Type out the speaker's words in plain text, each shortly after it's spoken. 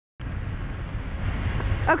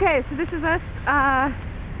Okay, so this is us.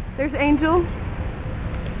 There's Angel.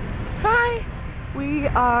 Hi. We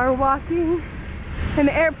are walking in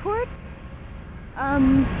the airport. We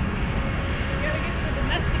gotta get to the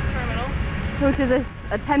domestic terminal. Which is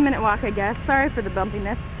a 10-minute walk, I guess. Sorry for the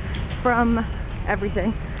bumpiness from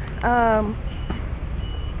everything.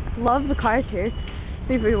 Love the cars here.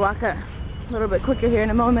 See if we walk a little bit quicker here in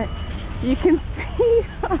a moment. You can see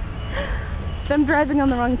them driving on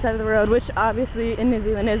the wrong side of the road, which obviously in New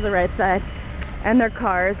Zealand is the right side. And their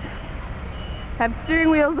cars have steering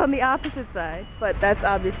wheels on the opposite side, but that's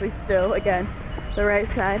obviously still, again, the right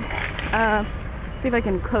side. See if I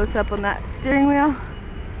can close up on that steering wheel.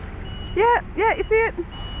 Yeah, you see it?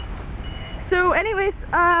 So anyways,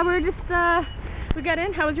 we're just, we got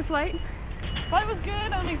in. How was your flight? Flight was good.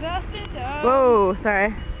 I'm exhausted. Whoa,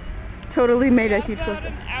 sorry. Totally made a huge about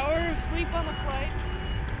close-up. an hour of sleep on the flight,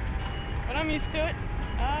 but I'm used to it.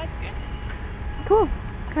 It's good. Cool.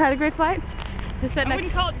 I had a great flight. I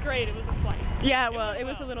wouldn't call it great. It was a flight. Yeah, well, it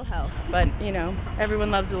was a little hell, but you know,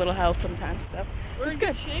 everyone loves a little hell sometimes, so We're in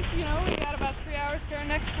good shape, you know. We got about 3 hours to our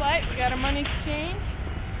next flight. We got our money exchange.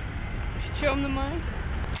 We should show them the money.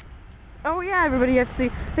 Oh yeah, everybody, you have to see.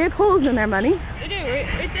 They have holes in their money. They do,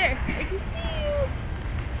 right there. I can see you.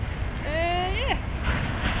 Yeah.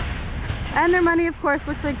 And their money, of course,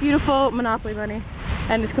 looks like beautiful Monopoly money,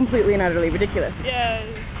 and is completely and utterly ridiculous. Yeah.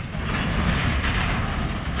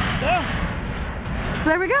 So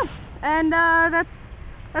there we go. And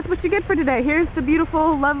that's what you get for today. Here's the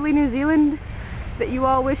beautiful, lovely New Zealand that you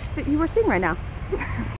all wish that you were seeing right now.